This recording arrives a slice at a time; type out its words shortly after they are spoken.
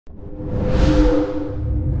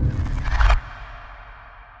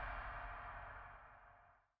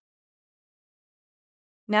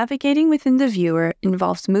Navigating within the viewer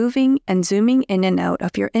involves moving and zooming in and out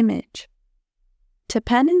of your image. To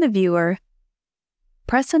pan in the viewer,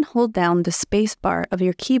 press and hold down the space bar of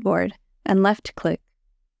your keyboard and left-click.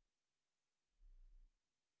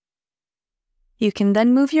 You can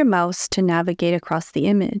then move your mouse to navigate across the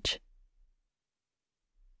image.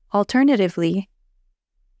 Alternatively,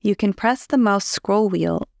 you can press the mouse scroll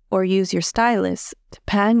wheel or use your stylus to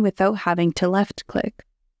pan without having to left-click.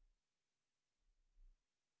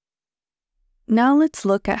 Now let's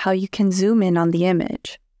look at how you can zoom in on the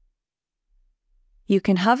image. You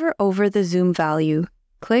can hover over the zoom value,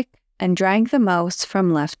 click, and drag the mouse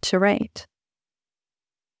from left to right.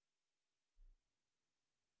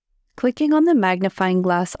 Clicking on the magnifying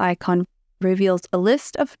glass icon reveals a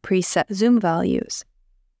list of preset zoom values.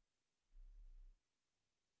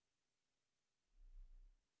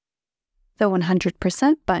 The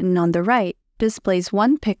 100% button on the right displays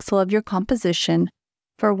 1 pixel of your composition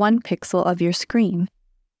for 1 pixel of your screen.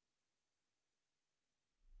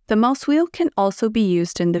 The mouse wheel can also be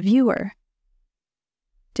used in the viewer.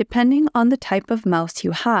 Depending on the type of mouse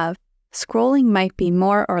you have, scrolling might be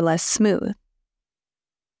more or less smooth.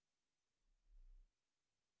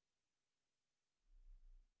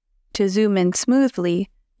 To zoom in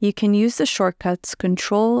smoothly, you can use the shortcuts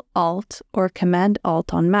Ctrl-Alt or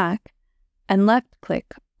Command-Alt on Mac and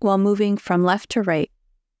left-click while moving from left to right.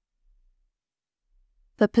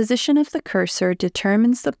 The position of the cursor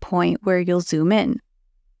determines the point where you'll zoom in.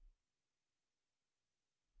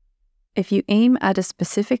 If you aim at a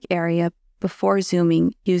specific area before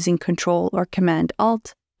zooming using Ctrl or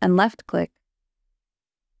Command-Alt and left-click,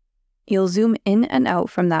 you'll zoom in and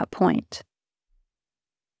out from that point.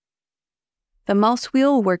 The mouse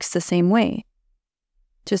wheel works the same way.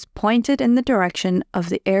 Just point it in the direction of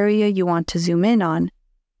the area you want to zoom in on,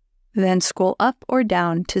 then scroll up or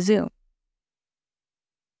down to zoom.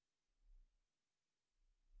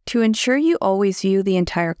 To ensure you always view the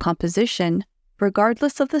entire composition,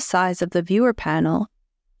 regardless of the size of the viewer panel,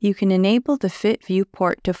 you can enable the Fit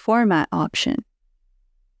Viewport to Format option.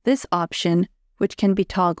 This option, which can be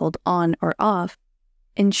toggled on or off,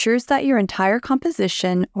 ensures that your entire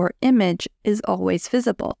composition or image is always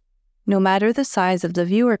visible, no matter the size of the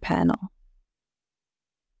viewer panel.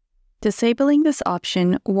 Disabling this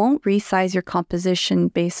option won't resize your composition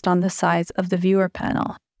based on the size of the viewer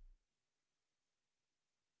panel.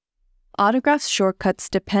 Autograph's shortcuts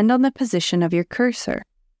depend on the position of your cursor.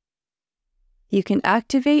 You can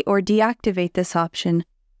activate or deactivate this option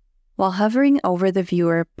while hovering over the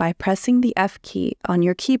viewer by pressing the F key on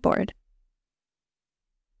your keyboard.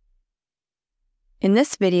 In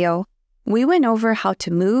this video, we went over how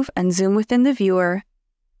to move and zoom within the viewer,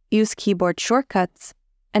 use keyboard shortcuts,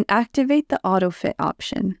 and activate the AutoFit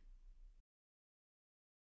option.